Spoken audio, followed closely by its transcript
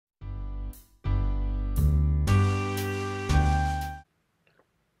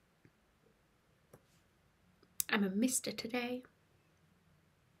I'm a mister today.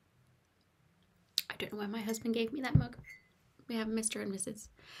 I don't know why my husband gave me that mug. We have Mr. and Mrs.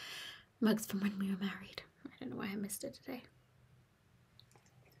 mugs from when we were married. I don't know why I'm mister today.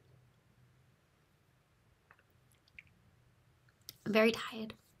 I'm very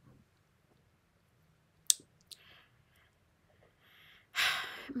tired.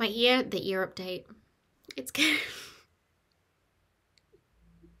 My ear, the ear update. It's good.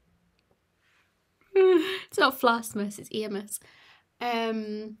 It's not Flossmas, it's earmus.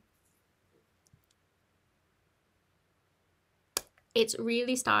 It's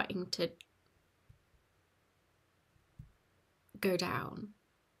really starting to go down.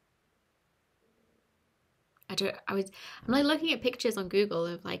 I'm like looking at pictures on Google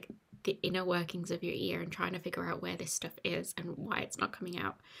of like the inner workings of your ear and trying to figure out where this stuff is and why it's not coming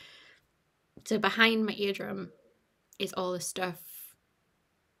out. So behind my eardrum is all the stuff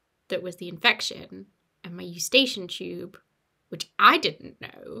that was the infection, and my eustachian tube, which I didn't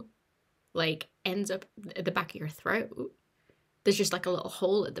know, like ends up at the back of your throat. There's just like a little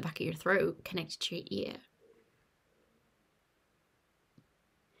hole at the back of your throat connected to your ear.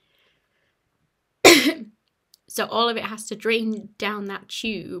 So all of it has to drain down that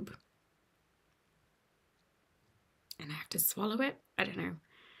tube. And I have to swallow it? I don't know.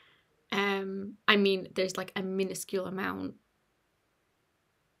 I mean, there's like a minuscule amount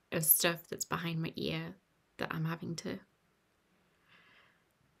of stuff that's behind my ear that I'm having to...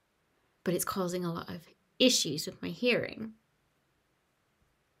 But it's causing a lot of issues with my hearing.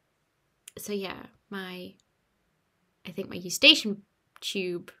 So yeah, I think my eustachian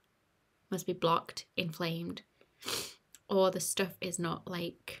tube must be blocked, inflamed, or the stuff is not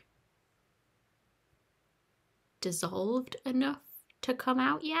like dissolved enough to come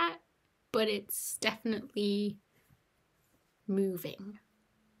out yet, but it's definitely moving.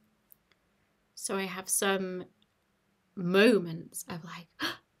 So I have some moments of like,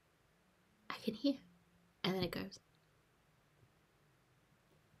 oh, I can hear, and then it goes.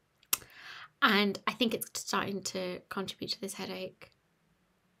 And I think it's starting to contribute to this headache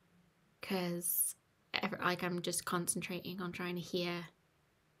because like I'm just concentrating on trying to hear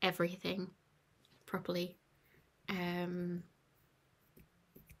everything properly. And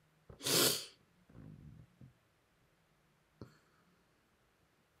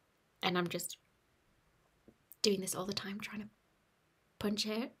I'm just doing this all the time, trying to punch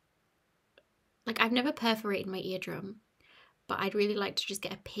it. Like, I've never perforated my eardrum, but I'd really like to just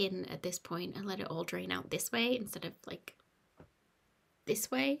get a pin at this point and let it all drain out this way instead of like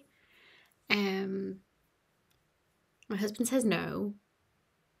this way. My husband says no.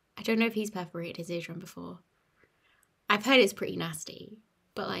 I don't know if he's perforated his eardrum before. I've heard it's pretty nasty,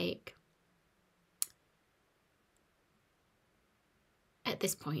 but like at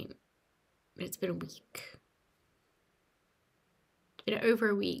this point, it's been a week. It's been over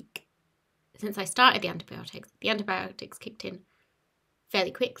a week since I started the antibiotics. The antibiotics kicked in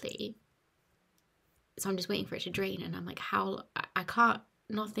fairly quickly. So I'm just waiting for it to drain, and I'm like, I can't,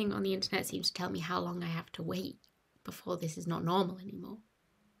 nothing on the internet seems to tell me how long I have to wait before this is not normal anymore.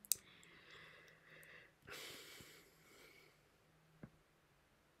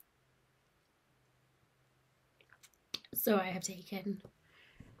 So I have taken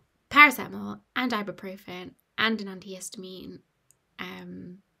paracetamol and ibuprofen and an antihistamine.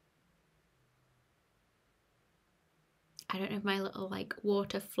 I don't know if my little like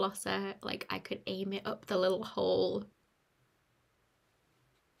water flosser, like I could aim it up the little hole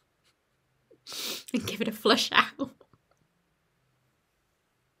and give it a flush out.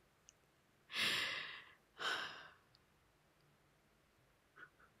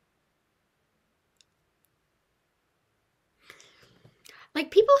 Like,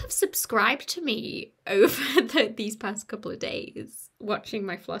 people have subscribed to me over these past couple of days, watching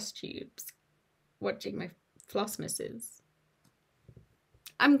my floss tubes, watching my Flossmases.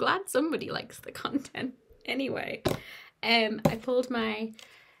 I'm glad somebody likes the content. Anyway, I pulled my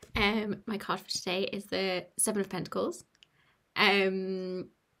card for today is the Seven of Pentacles. Sevens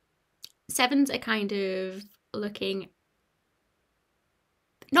are kind of looking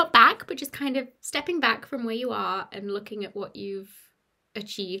not back, but just kind of stepping back from where you are and looking at what you've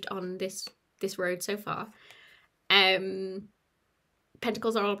achieved on this road so far. Pentacles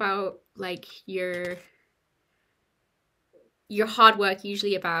are all about like your hard work,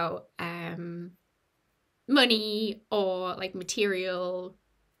 usually about money or like material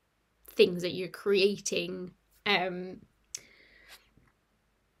things that you're creating.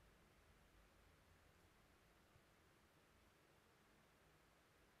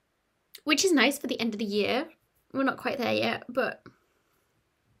 Which is nice for the end of the year. We're not quite there yet, but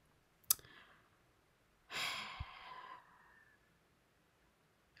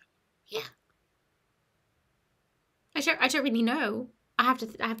I don't really know. I have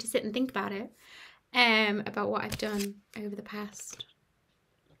to sit and think about it. About what I've done over the past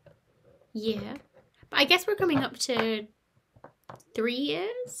year. But I guess we're coming up to 3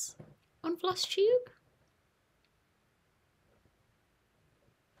 years on FlossTube.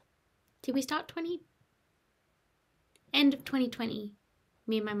 Did we start end of 2020?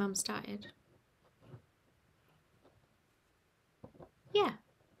 Me and my mum started. Yeah.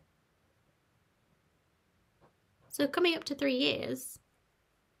 So coming up to 3 years.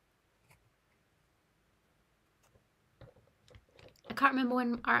 I can't remember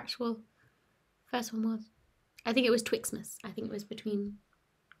when our actual first one was. I think it was Twixmas. I think it was between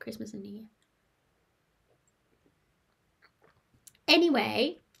Christmas and New Year.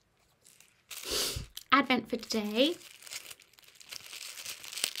 Anyway, Advent for today.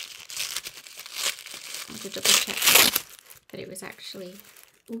 I have to double check that it was actually...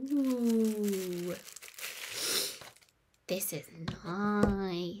 Ooh. This is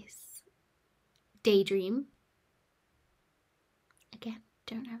nice. Daydream. Again,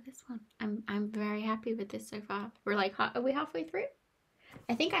 don't have this one. I'm very happy with this so far. We're like, are we halfway through?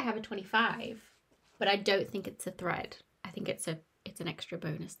 I think I have a 25, but I don't think it's a thread. I think it's an extra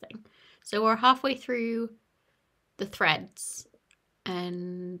bonus thing. So we're halfway through the threads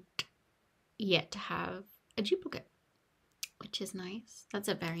and yet to have a duplicate, which is nice. That's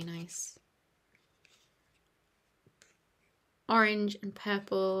a very nice orange and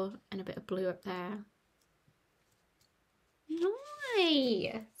purple and a bit of blue up there.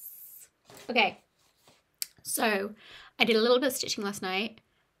 Nice. Okay, so I did a little bit of stitching last night.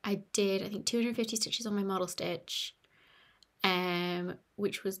 I did, I think, 250 stitches on my model stitch,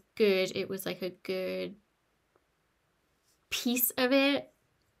 which was good. It was like a good piece of it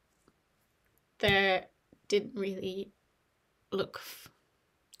that didn't really look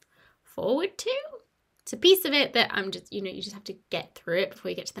forward to. It's a piece of it that I'm just, you just have to get through it before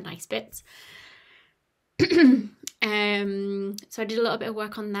you get to the nice bits. So I did a little bit of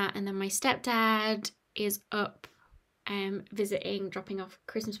work on that, and then my stepdad is up visiting, dropping off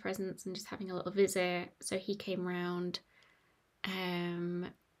Christmas presents and just having a little visit. So he came round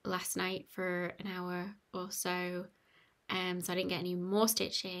last night for an hour or so. So I didn't get any more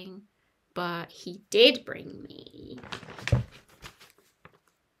stitching, but he did bring me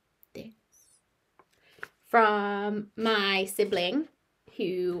this from my sibling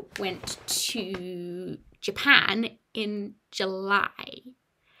who went to Japan in July,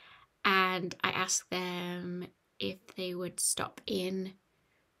 and I asked them if they would stop in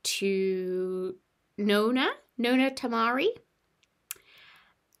to Nona Tamari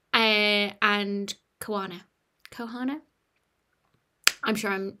and Kohana. I'm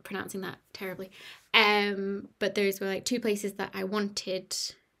sure I'm pronouncing that terribly, but those were like 2 places that I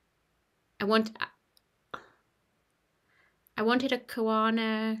wanted a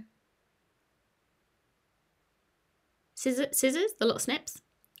Kohana scissors, the little snips,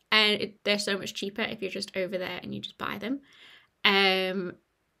 and they're so much cheaper if you're just over there and you just buy them.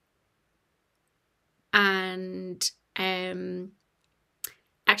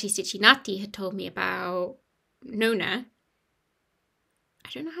 Actually Stitchy Nati had told me about Nona. I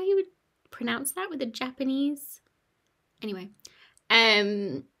don't know how you would pronounce that with a Japanese. Anyway,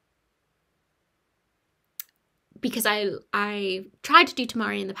 because I tried to do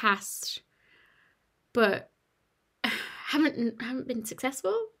Tamari in the past, but haven't been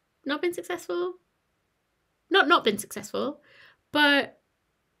successful. Not been successful. Not been successful, but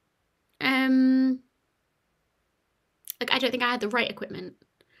like I don't think I had the right equipment.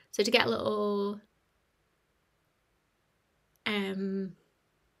 So to get a little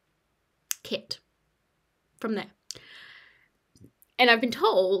kit from there. And I've been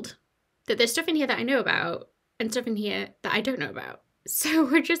told that there's stuff in here that I know about and stuff in here that I don't know about. So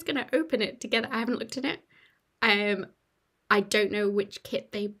we're just gonna open it together. I haven't looked in it. I don't know which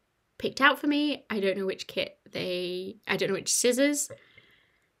kit they picked out for me. I don't know which scissors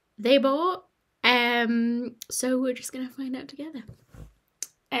they bought. So we're just gonna find out together.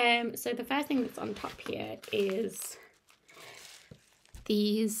 So the first thing that's on top here is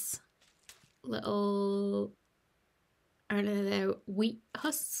these little, I don't know, they're wheat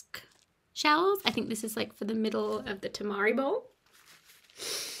husk shells. I think this is like for the middle of the Tamari bowl.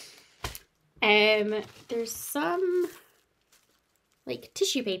 There's some like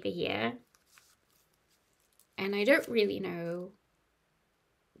tissue paper here, and I don't really know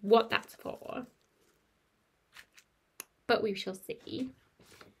what that's for, but we shall see.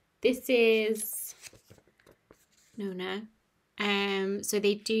 This is Nona. So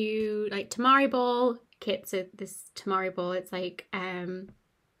they do like Tamari bowl kits. So this Tamari bowl, it's like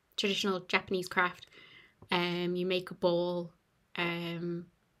traditional Japanese craft. You make a ball,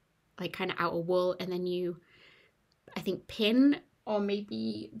 like kind of out of wool, and then you, I think, pin, or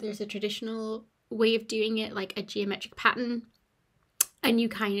maybe there's a traditional way of doing it, like a geometric pattern, and you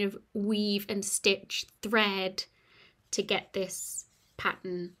kind of weave and stitch thread to get this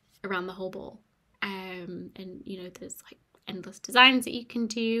pattern around the whole ball. And you know, there's like endless designs that you can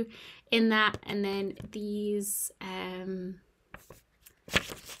do in that, and then these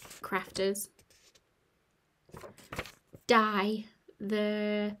crafters dye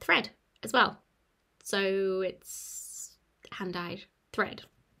the thread as well, so it's hand dyed thread.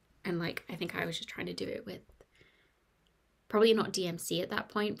 And like, I think I was just trying to do it with probably not DMC at that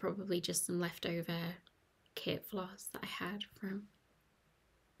point, probably just some leftover kit floss that I had from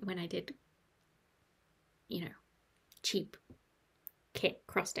when I did, you know, cheap kit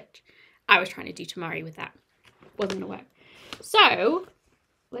cross stitch. I was trying to do tamari with that. Wasn't gonna work. So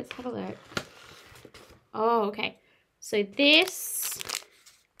let's have a look. Oh, okay. So this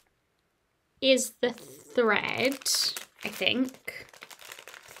is the thread, I think,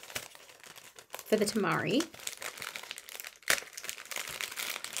 for the tamari.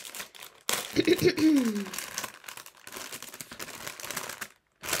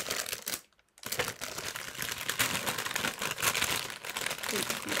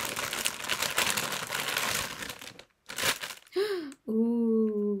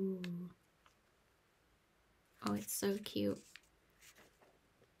 Ooh. Oh, it's so cute.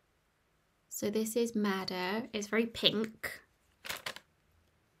 So this is madder. It's very pink.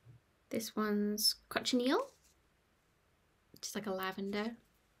 This one's cochineal, just like a lavender.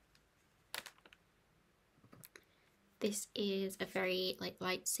 This is a very like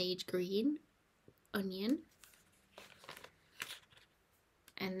light sage green onion.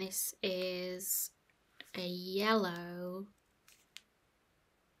 And this is a yellow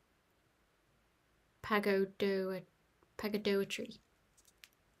pagoda tree.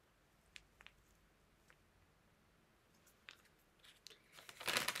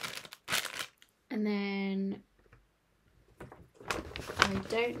 And then I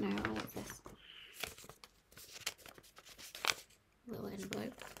don't know what's this. Little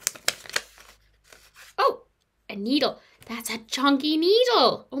envelope. Oh, a needle. That's a chunky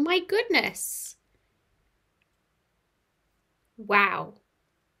needle. Oh my goodness. Wow.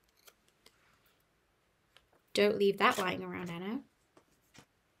 Don't leave that lying around, Anna.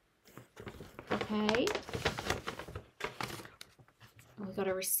 Okay. Oh, we got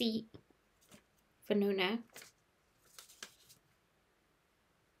a receipt for Nona.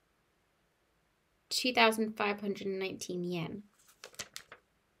 2,519 yen.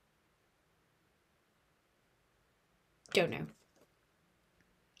 Don't know.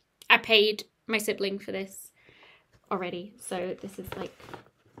 I paid my sibling for this already, so this is like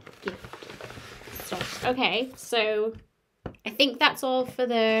gift stuff. Okay, so I think that's all for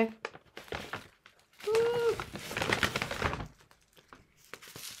the...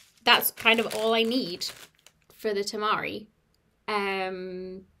 That's kind of all I need for the tamari.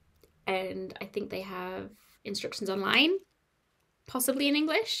 And I think they have instructions online, possibly in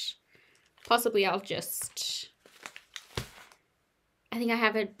English. Possibly I'll just... I think I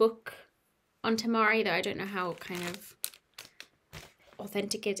have a book on tamari, though I don't know how kind of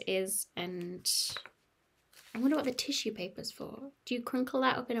authentic it is. And I wonder what the tissue paper's for. Do you crinkle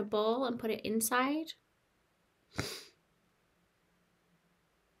that up in a ball and put it inside?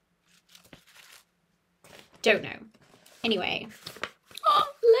 Don't know. Anyway. Oh,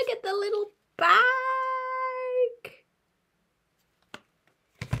 look at the little bag.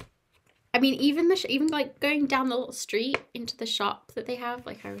 I mean, even like going down the little street into the shop that they have,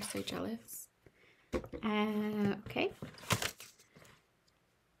 like I was so jealous. Okay.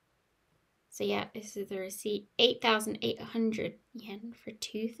 So yeah, this is the receipt. 8,800 yen for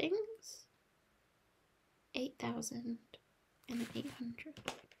two things. 8,800.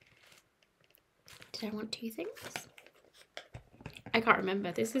 Did I want two things? I can't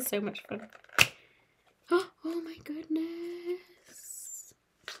remember. This is so much fun. Oh my goodness.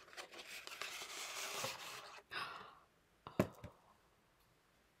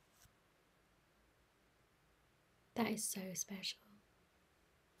 That is so special.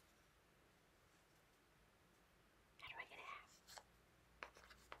 How do I get it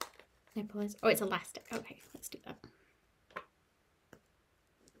out? Nipple is... Oh, it's elastic. Okay, let's do that.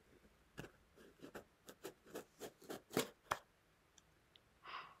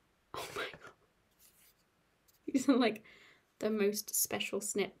 Oh my god. These are like the most special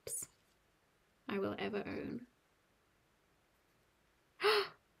snips I will ever own.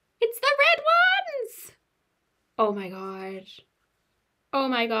 It's the red ones! Oh my god. Oh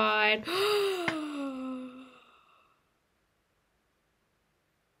my god.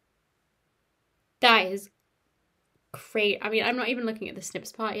 That is great. I mean, I'm not even looking at the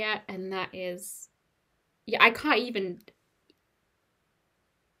snips part yet, and that is, yeah, I can't even.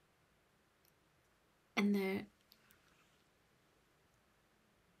 And the,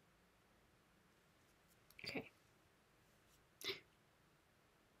 okay.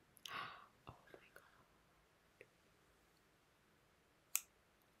 Oh my god.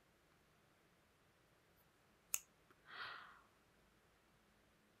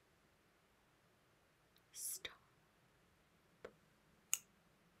 Stop.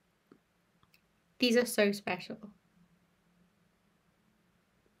 These are so special.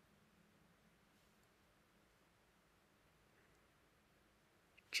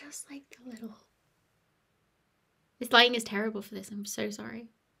 Just like the little. This lighting is terrible for this. I'm so sorry.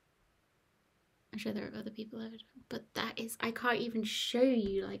 I'm sure there are other people that would, but that is, I can't even show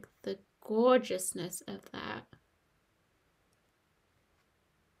you like the gorgeousness of that.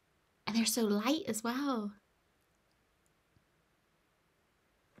 And they're so light as well.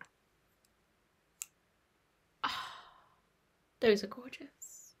 Oh, those are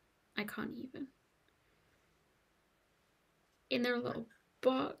gorgeous. I can't even. In their little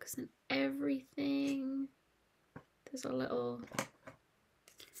box and everything. There's a little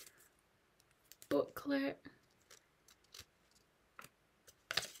booklet.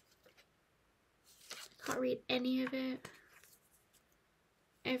 Can't read any of it.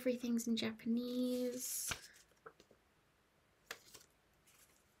 Everything's in Japanese.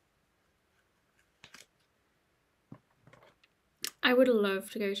 I would love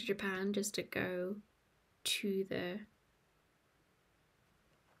to go to Japan just to go to the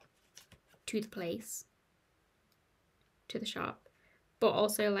place, to the shop. But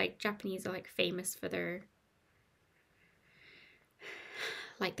also, like, Japanese are like famous for their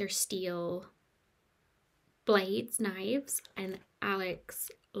steel blades, knives, and Alex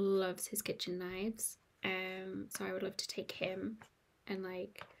loves his kitchen knives. So I would love to take him, and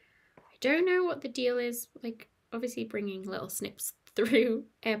like, I don't know what the deal is, like, obviously bringing little snips through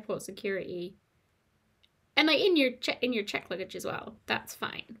airport security, and like in your check luggage as well, that's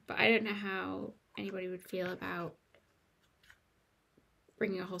fine. But I don't know how anybody would feel about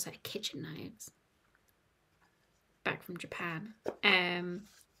bringing a whole set of kitchen knives back from Japan.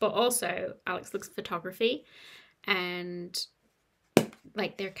 But also Alex looks at photography, and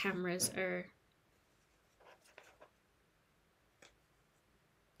like their cameras are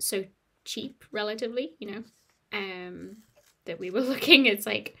so cheap relatively, you know, that we were looking, it's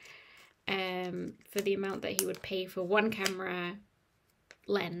like for the amount that he would pay for one camera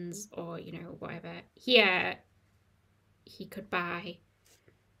lens, or you know, whatever, here he could buy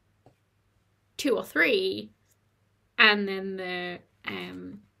 2 or 3, and then the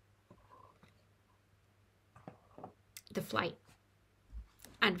flight,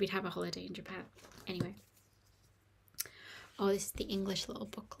 and we'd have a holiday in Japan. Anyway, oh, this is the English little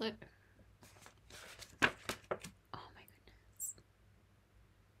booklet. Oh my goodness,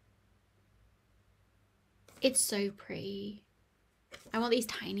 it's so pretty. I want these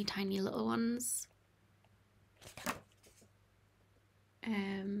tiny little ones.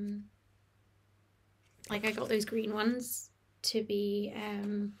 Like, I got those green ones to be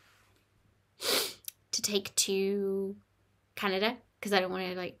to take to Canada, because I don't want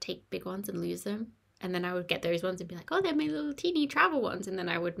to like take big ones and lose them. And then I would get those ones and be like, oh, they're my little teeny travel ones, and then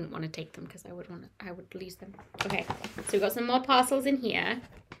I wouldn't want to take them because I would lose them. Okay, so we've got some more parcels in here.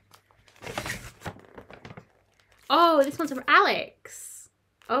 Oh, this one's from Alex.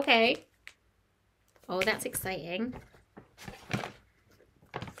 Okay. Oh, that's exciting.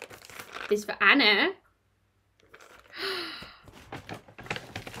 This is for Anna.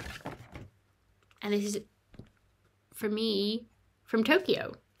 And this is for me from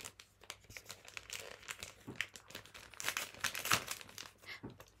Tokyo.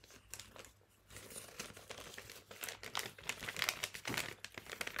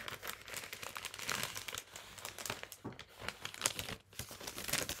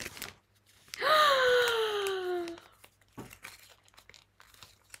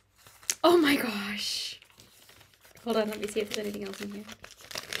 Oh my gosh. Hold on, let me see if there's anything else in here.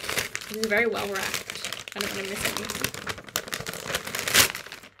 This is very well wrapped. I don't want to miss anything.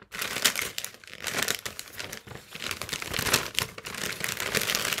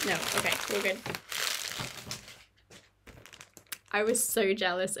 No, okay, we're good. I was so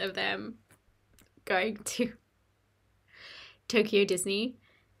jealous of them going to Tokyo Disney.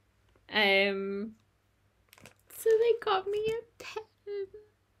 So they got me a pen.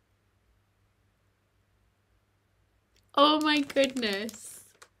 Oh my goodness.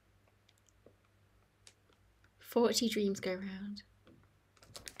 40 dreams go round.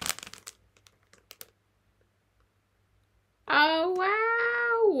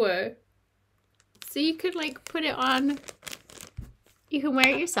 So you could like put it on, you can wear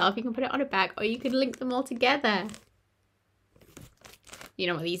it yourself, you can put it on a bag, or you could link them all together. You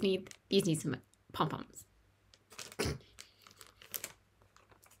know what these need? These need some pom-poms.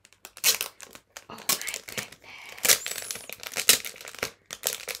 Oh my goodness.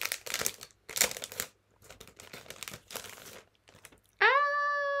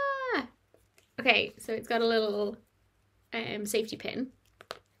 Ah! Okay, so it's got a little safety pin,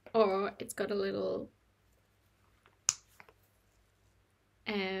 or it's got a little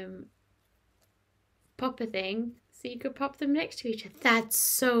popper thing, so you could pop them next to each other. That's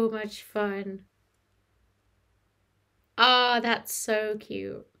so much fun. Oh, that's so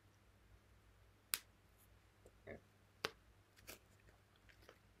cute.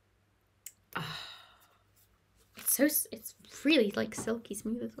 Oh, it's really like silky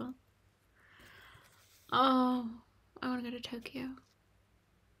smooth as well. Oh, I want to go to Tokyo.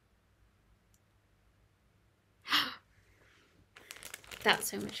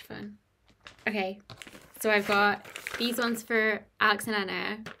 That's so much fun. Okay, so I've got these ones for Alex and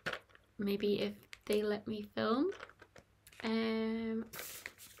Anna. Maybe if they let me film,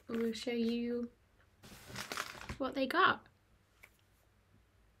 we'll show you what they got.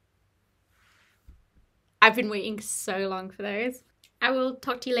 I've been waiting so long for those. I will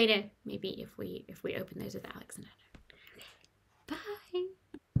talk to you later. Maybe if we open those with Alex and Anna.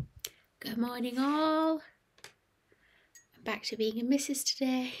 Bye. Good morning, all. I'm back to being a missus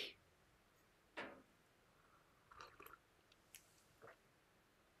today.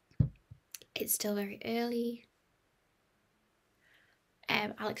 It's still very early.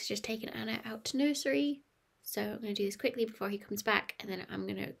 Alex has just taken Anna out to nursery, so I'm going to do this quickly before he comes back, and then I'm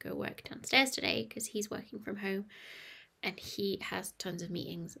going to go work downstairs today because he's working from home and he has tons of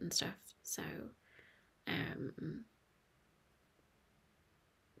meetings and stuff, so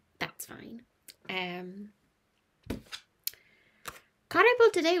that's fine. Card I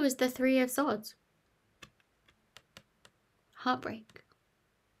pulled today was the Three of Swords. Heartbreak.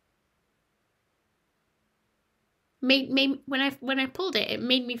 Made when I pulled it, it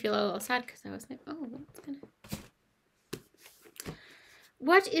made me feel a little sad because I was like, oh,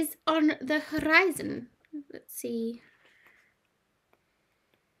 what is on the horizon? Let's see.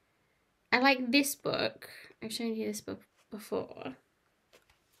 I like this book. I've shown you this book before.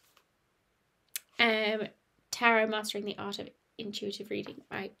 Tarot Mastering the Art of Intuitive Reading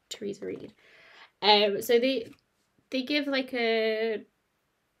by Teresa Reed. So they give like a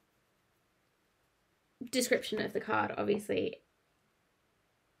description of the card, obviously.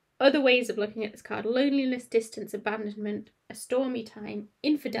 Other ways of looking at this card: loneliness, distance, abandonment, a stormy time,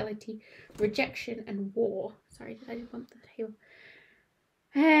 infidelity, rejection, and war. Sorry, did I just bump the table?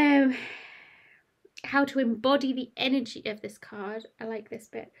 How to embody the energy of this card. I like this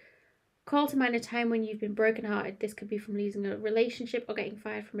bit. Call to mind a time when you've been brokenhearted. This could be from losing a relationship or getting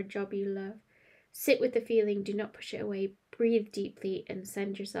fired from a job you love. Sit with the feeling, do not push it away. Breathe deeply and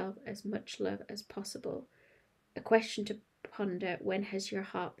send yourself as much love as possible. A question to ponder: when has your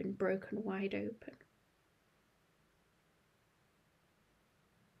heart been broken wide open?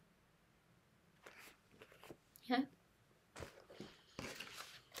 Yeah.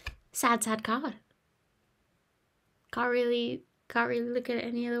 Sad card. Can't really look at it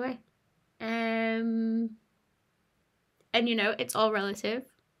any other way. And you know, it's all relative.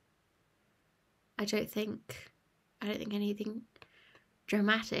 I don't think anything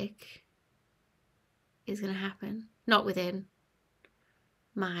dramatic is gonna happen. Not within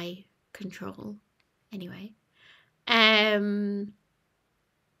my control, anyway.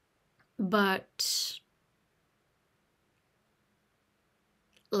 But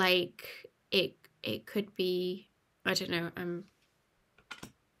like it could be, I don't know, I'm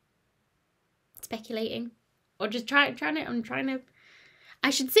speculating, or just I'm trying to I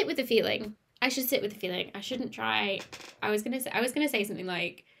should sit with the feeling. I shouldn't try. I was gonna say something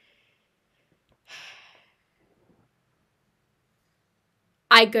like,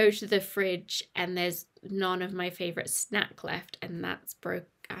 I go to the fridge and there's none of my favorite snack left, and that's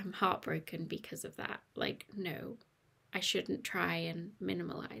I'm heartbroken because of that. Like, no, I shouldn't try and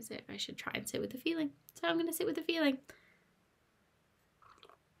minimalize it. I should try and sit with the feeling. So I'm gonna sit with the feeling.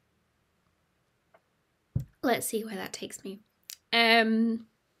 Let's see where that takes me.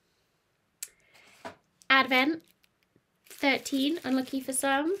 Advent 13, unlucky for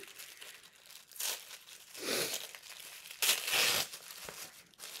some.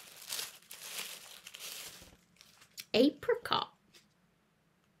 Apricot.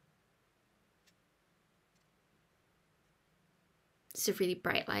 It's a really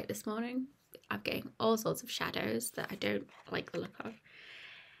bright light this morning. I'm getting all sorts of shadows that I don't like the look of.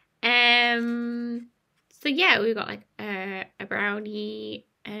 So yeah, we've got like a brownie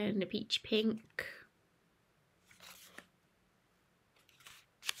and a peach pink.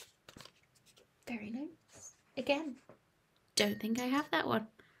 Very nice. Again, don't think I have that one.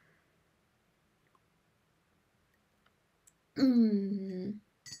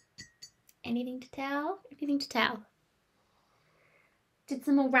 Anything to tell? Anything to tell? Did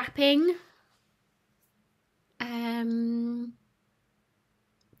some more wrapping.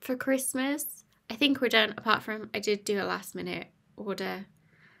 For Christmas. I think we're done, apart from I did do a last minute order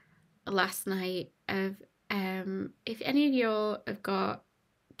last night of if any of y'all have got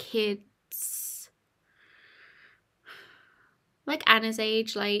kids like Anna's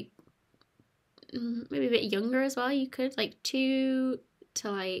age, like maybe a bit younger as well, you could, like 2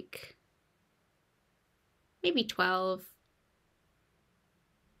 to like maybe 12.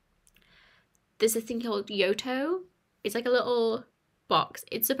 There's a thing called Yoto. It's like a little box.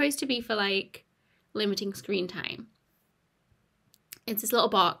 It's supposed to be for like limiting screen time. It's this little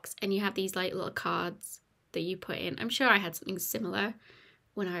box and you have these like little cards that you put in. I'm sure I had something similar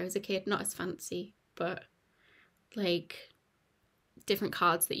when I was a kid, not as fancy, but like different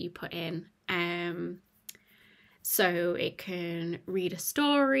cards that you put in. So it can read a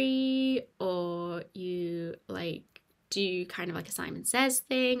story, or you like do kind of like a Simon Says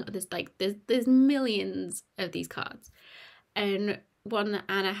thing, or there's millions of these cards. And one that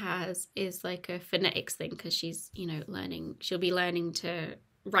Anna has is like a phonetics thing, because she's, you know, she'll be learning to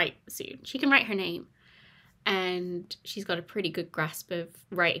write soon. She can write her name and she's got a pretty good grasp of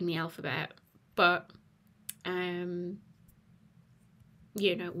writing the alphabet, but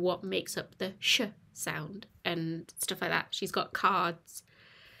you know, what makes up the sh sound and stuff like that. She's got cards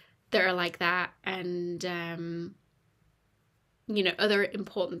that are like that, and you know, other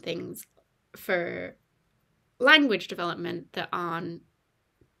important things for language development that aren't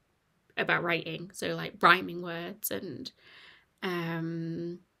about writing, so like rhyming words, and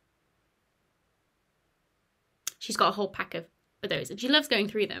she's got a whole pack of those and she loves going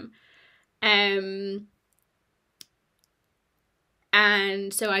through them.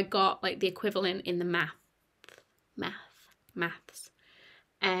 And so I got like the equivalent in the maths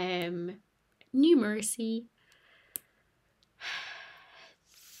numeracy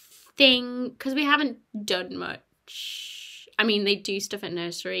thing, because we haven't done much. I mean, they do stuff at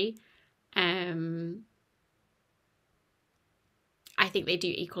nursery. I think they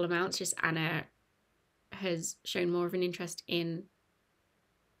do equal amounts, just Anna has shown more of an interest in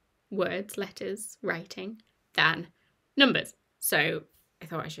words, letters, writing than numbers. So I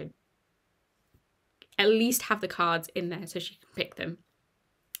thought I should at least have the cards in there so she can pick them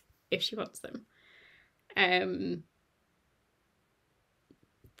if she wants them.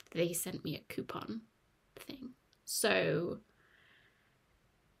 They sent me a coupon thing, so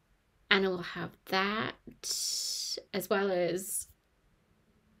Anna will have that, as well as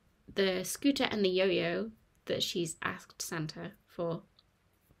the scooter and the yo-yo that she's asked Santa for.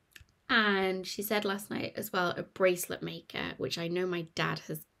 And she said last night as well a bracelet maker, which I know my dad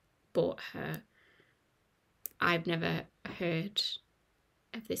has bought her. I've never heard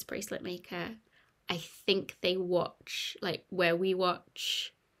of this bracelet maker. I think they watch, like where we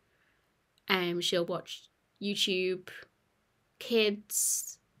watch, she'll watch YouTube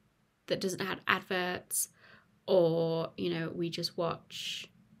Kids that doesn't have adverts, or, you know, we just watch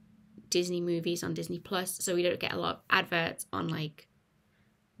Disney movies on Disney Plus, so we don't get a lot of adverts on like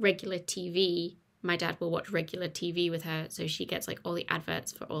regular TV. My dad will watch regular TV with her, so she gets like all the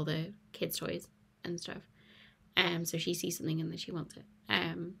adverts for all the kids' toys and stuff. So she sees something and then she wants it.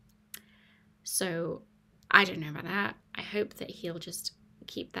 So I don't know about that. I hope that he'll just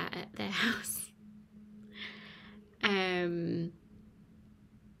keep that at their house.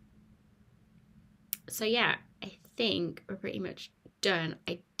 So yeah, I think we're pretty much done.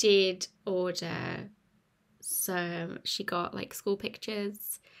 I did order some, she got like school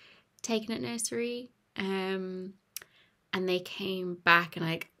pictures taken at nursery, and they came back, and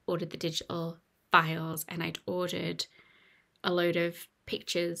I ordered the digital files, and I'd ordered a load of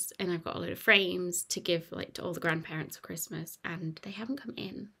pictures, and I've got a load of frames to give like to all the grandparents for Christmas, and they haven't come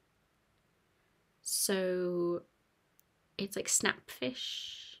in. So it's like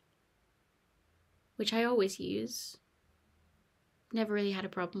Snapfish, which I always use. Never really had a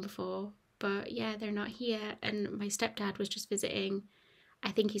problem before, but yeah, they're not here. And my stepdad was just visiting. I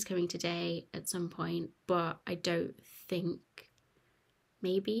think he's coming today at some point, but I don't think,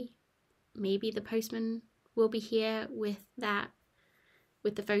 maybe the postman will be here with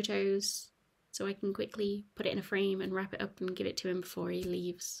the photos, so I can quickly put it in a frame and wrap it up and give it to him before he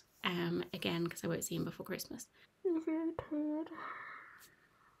leaves again, because I won't see him before Christmas. I'm very tired.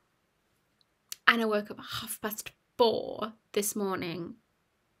 Anna woke up at 4:30 this morning,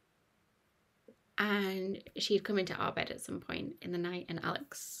 and she'd come into our bed at some point in the night, and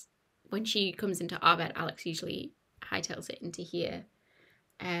Alex, when she comes into our bed, Alex usually hightails it into here,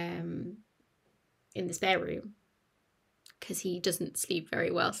 in the spare room, because he doesn't sleep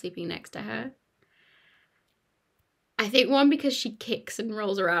very well sleeping next to her. I think one, because she kicks and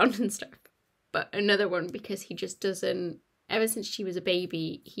rolls around and stuff, but another one because he just doesn't, ever since she was a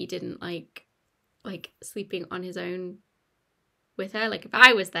baby, he didn't like sleeping on his own with her. Like, if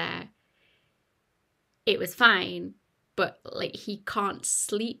I was there, it was fine, but like, he can't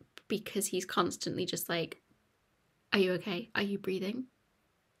sleep because he's constantly just like, are you okay? Are you breathing?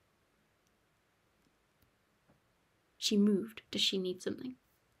 She moved. Does she need something?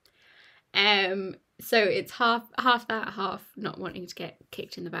 So it's half that, half not wanting to get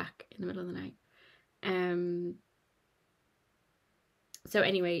kicked in the back in the middle of the night. So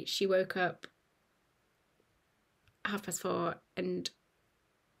anyway, she woke up 4:30 and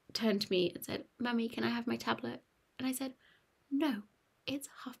turned to me and said, "Mummy, can I have my tablet?" And I said, "No, it's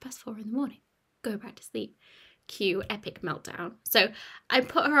 4:30 in the morning. Go back to sleep." Cue epic meltdown. So I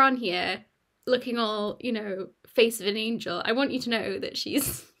put her on here looking all, you know, face of an angel. I want you to know that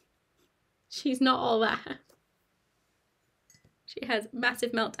she's not all that. She has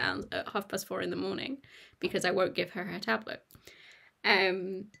massive meltdowns at 4:30 in the morning because I won't give her her tablet.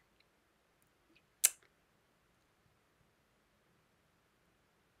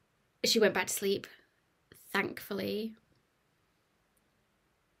 She went back to sleep, thankfully.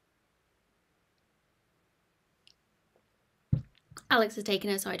 Alex has taken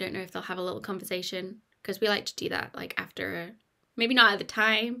her, so I don't know if they'll have a little conversation, because we like to do that, like, after, maybe not at the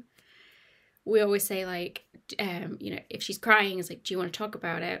time. We always say, like, you know, if she's crying, it's like, do you want to talk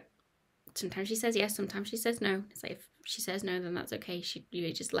about it? Sometimes she says yes, sometimes she says no. It's like, if she says no, then that's okay.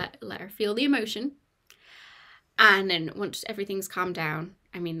 You just let her feel the emotion. And then once everything's calmed down,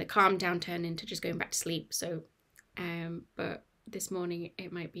 I mean, the calm down turned into just going back to sleep. So, but this morning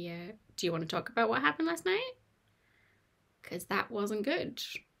it might be a, do you want to talk about what happened last night? Because that wasn't good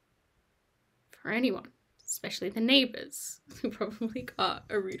for anyone, especially the neighbours, who probably got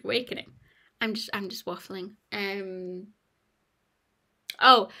a rude awakening. I'm just waffling.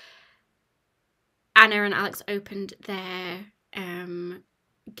 Oh, Anna and Alex opened their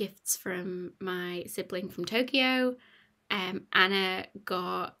gifts from my sibling from Tokyo. Anna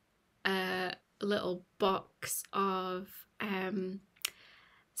got a little box of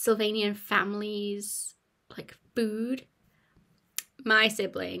Sylvanian families, like, food. My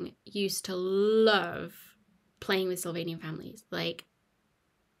sibling used to love playing with Sylvanian families, like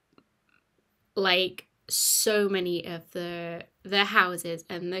so many of the houses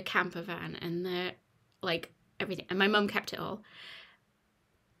and the camper van and the, like, everything. And my mum kept it all,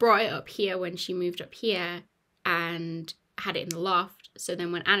 brought it up here when she moved up here, and had it in the loft. So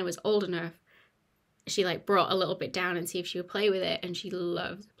then when Anna was old enough, she, like, brought a little bit down and see if she would play with it, and she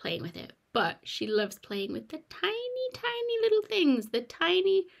loves playing with it. But she loves playing with the tiny, tiny little things, the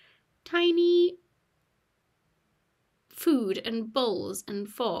tiny, tiny food and bowls and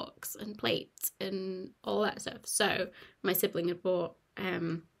forks and plates and all that stuff. So my sibling had bought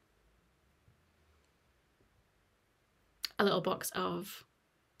a little box of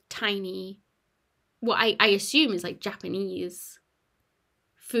tiny, what I assume is like Japanese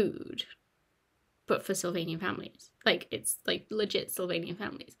food, but for Sylvanian families. Like, it's like legit Sylvanian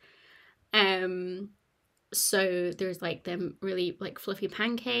families. So there's like them really like fluffy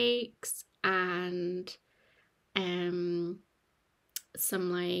pancakes, and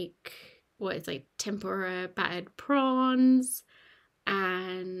some like, what is, like, tempura battered prawns,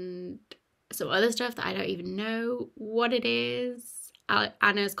 and some other stuff that I don't even know what it is.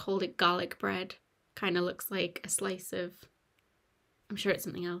 Anna's called it garlic bread. Kind of looks like a slice of, I'm sure it's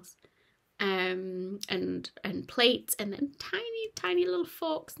something else. And plates, and then tiny little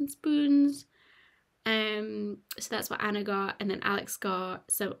forks and spoons. So that's what Anna got, and then Alex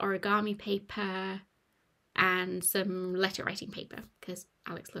got some origami paper and some letter writing paper, because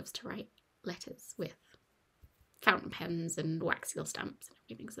Alex loves to write letters with fountain pens and wax seal stamps and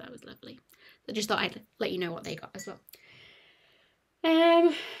everything, so that was lovely. So just thought I'd let you know what they got as well.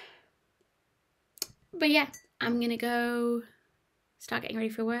 But yeah, I'm gonna go start getting ready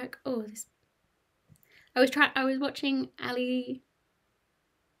for work. Oh, this, I was watching Ali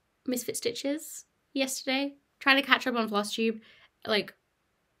Misfit Stitches yesterday, trying to catch up on FlossTube. Like,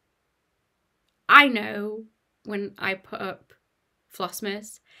 I know when I put up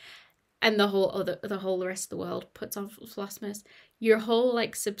Flossmas and the whole rest of the world puts on Flossmas, your whole,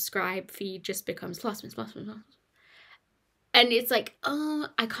 like, subscribe feed just becomes Flossmas. And it's like, oh,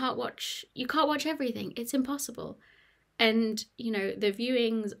 you can't watch everything. It's impossible. And, you know, the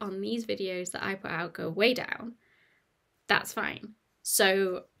viewings on these videos that I put out go way down. That's fine.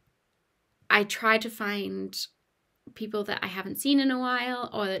 So I try to find people that I haven't seen in a while,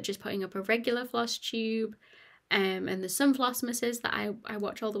 or that just putting up a regular floss tube. And there's some Flossmases that I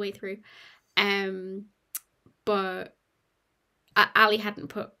watch all the way through. But Ali hadn't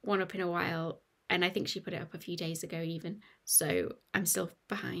put one up in a while, and I think she put it up a few days ago even. So I'm still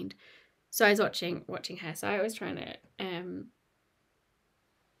behind. So I was watching her. So I was trying to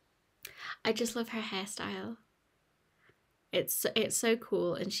I just love her hairstyle. It's so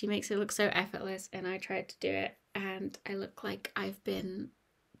cool, and she makes it look so effortless, and I tried to do it and I look like I've been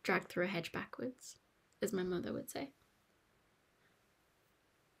dragged through a hedge backwards, as my mother would say.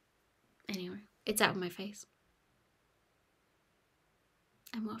 Anyway, it's out of my face.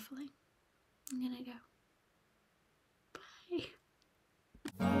 I'm waffling. I'm gonna go. Bye.